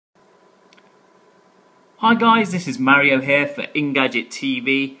Hi guys, this is Mario here for Ingadget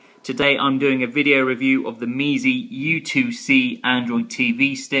TV. Today I'm doing a video review of the Measy U2C Android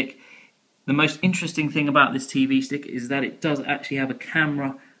TV stick. The most interesting thing about this TV stick is that it does actually have a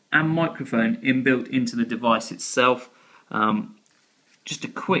camera and microphone inbuilt into the device itself. Just a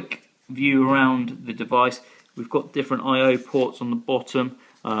quick view around the device. We've got different I/O ports on the bottom,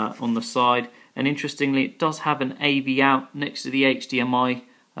 on the side, and interestingly it does have an AV out next to the HDMI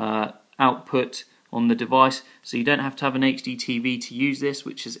output on the device, so you don't have to have an HD TV to use this,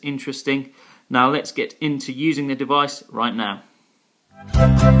 which is interesting. Now let's get into using the device right now.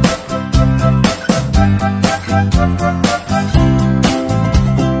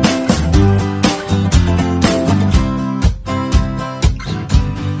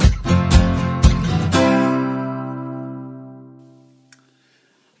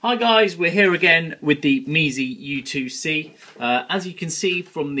 Hi guys, we're here again with the Measy U2C. As you can see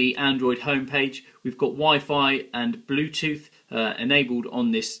from the Android homepage, we've got Wi-Fi and Bluetooth enabled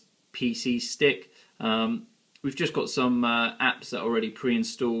on this PC stick. We've just got some apps that are already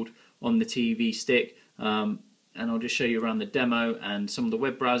pre-installed on the TV stick, and I'll just show you around the demo and some of the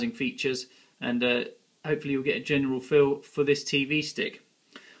web browsing features, and hopefully you'll get a general feel for this TV stick.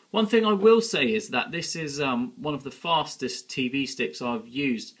 One thing I will say is that this is one of the fastest TV sticks I've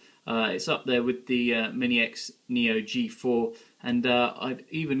used. It's up there with the Mini X Neo G4, and I'd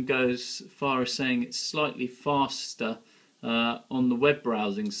even go as far as saying it's slightly faster on the web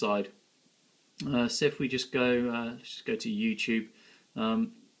browsing side. So if we just go, let's just go to YouTube.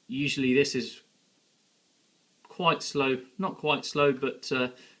 Usually this is quite slow, not quite slow, but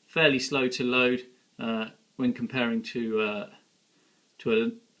fairly slow to load when comparing to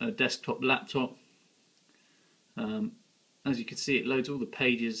a desktop laptop. As you can see, it loads all the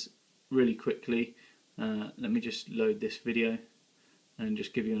pages really quickly. Let me just load this video and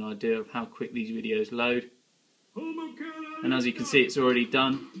just give you an idea of how quick these videos load. And as you can see, it's already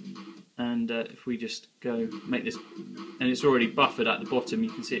done. And if we just go make this, and it's already buffered at the bottom,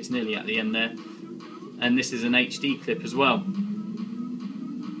 you can see it's nearly at the end there. And this is an HD clip as well.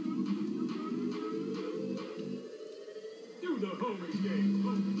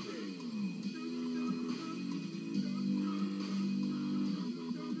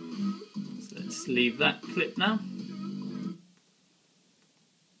 Let's leave that clip now.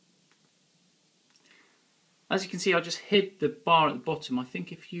 As you can see, I just hid the bar at the bottom. I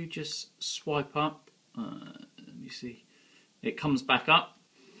think if you just swipe up, let me see, it comes back up.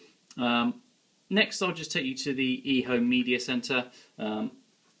 Next, I'll just take you to the eHome Media Center.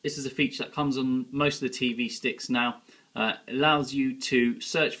 This is a feature that comes on most of the TV sticks now. It allows you to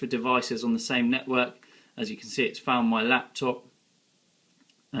search for devices on the same network. As you can see, it's found my laptop.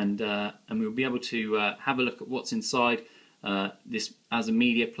 And we'll be able to have a look at what's inside this as a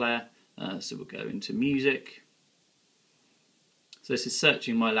media player. So we'll go into music. So this is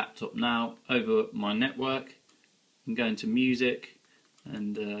searching my laptop now over my network. And go into music,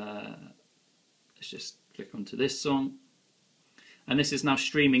 and let's just click onto this song. And this is now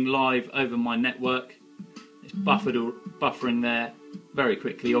streaming live over my network. It's buffering there very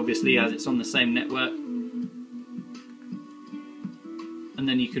quickly, obviously, as it's on the same network. And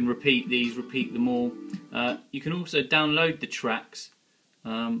then you can repeat these, repeat them all. You can also download the tracks.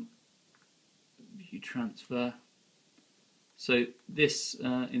 View transfer. So this,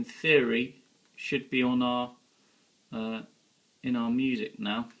 in theory, should be on our in our music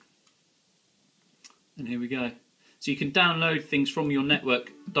now. And here we go. So you can download things from your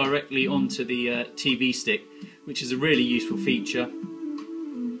network directly onto the TV stick, which is a really useful feature.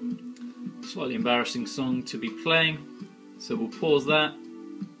 Slightly embarrassing song to be playing, so we'll pause that.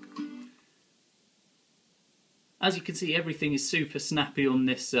 As you can see, everything is super snappy on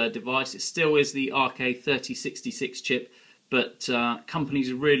this device. It still is the RK3066 chip, but companies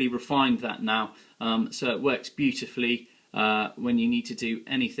have really refined that now, so it works beautifully when you need to do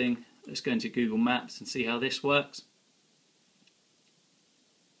anything. Let's go into Google Maps and see how this works.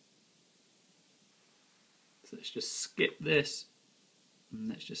 So let's just skip this, and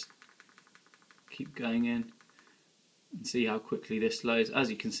let's just keep going in and see how quickly this loads.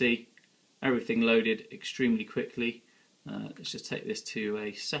 As you can see, everything loaded extremely quickly. Let's just take this to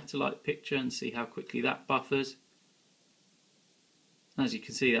a satellite picture and see how quickly that buffers. As you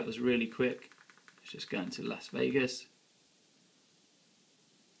can see, that was really quick. Let's just go into Las Vegas.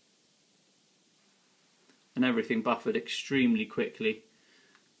 And everything buffered extremely quickly,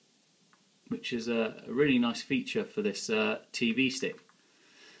 which is a really nice feature for this TV stick.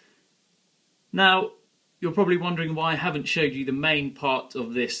 Now, you're probably wondering why I haven't showed you the main part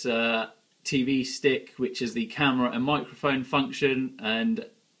of this TV stick, which is the camera and microphone function, and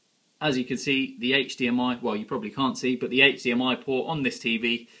as you can see, the HDMI, well, you probably can't see, but the HDMI port on this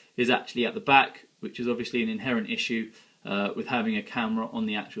TV is actually at the back, which is obviously an inherent issue with having a camera on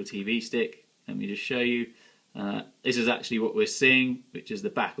the actual TV stick. Let me just show you. This is actually what we're seeing, which is the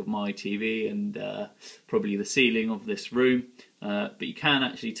back of my TV and probably the ceiling of this room. But you can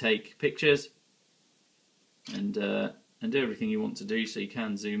actually take pictures and do everything you want to do, so you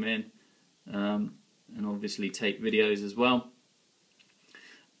can zoom in and obviously take videos as well.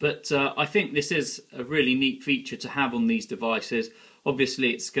 But I think this is a really neat feature to have on these devices.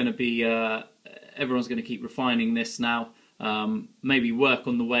 Obviously it's going to be, everyone's going to keep refining this now, maybe work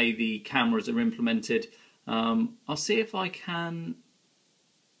on the way the cameras are implemented. I'll see if I can,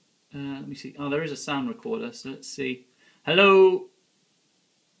 let me see, oh, there is a sound recorder, so let's see. Hello?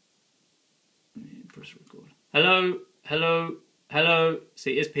 Press record. Hello, hello, hello.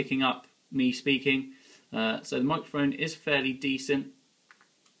 See, it is picking up me speaking, so the microphone is fairly decent.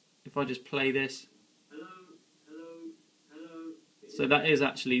 If I just play this. Hello, hello, hello. So that is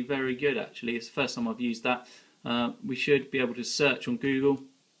actually very good, actually. It's the first time I've used that. We should be able to search on Google.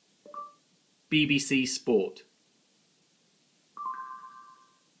 BBC Sport.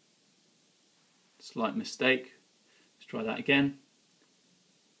 Slight mistake. Let's try that again.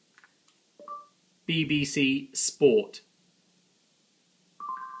 BBC Sport.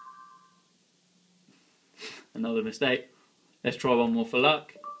 Another mistake. Let's try one more for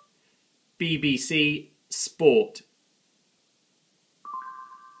luck. BBC Sport.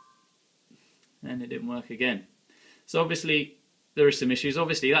 And it didn't work again. So obviously there are some issues.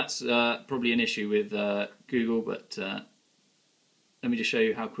 Obviously that's probably an issue with Google, but let me just show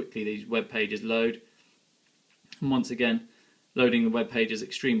you how quickly these web pages load. And once again, loading the web pages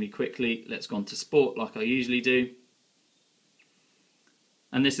extremely quickly. Let's go on to Sport like I usually do.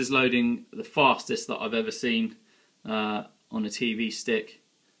 And this is loading the fastest that I've ever seen on a TV stick.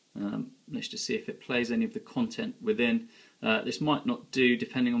 Let's just see if it plays any of the content within. This might not do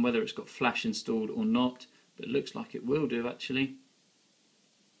depending on whether it's got Flash installed or not, but it looks like it will do actually.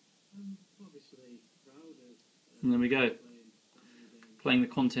 And there we go, playing the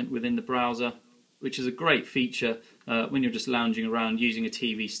content within the browser, which is a great feature when you're just lounging around using a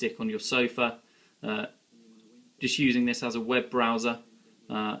TV stick on your sofa. Just using this as a web browser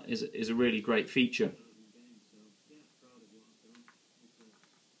is a really great feature.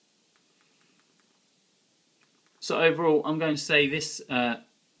 So overall, I'm going to say this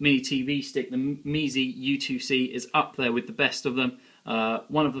mini TV stick, the Measy U2C, is up there with the best of them.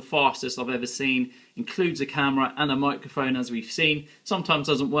 One of the fastest I've ever seen. Includes a camera and a microphone, as we've seen. Sometimes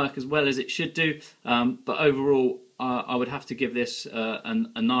doesn't work as well as it should do, but overall I would have to give this a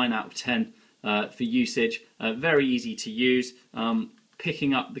 9 out of 10 for usage. Very easy to use.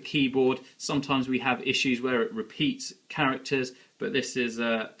 Picking up the keyboard, sometimes we have issues where it repeats characters, but this is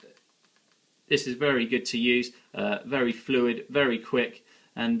very good to use, very fluid, very quick,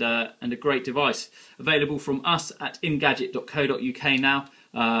 and a great device. Available from us at ingadget.co.uk now.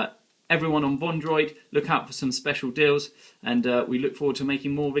 Everyone on Vondroid, look out for some special deals, and we look forward to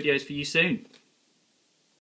making more videos for you soon.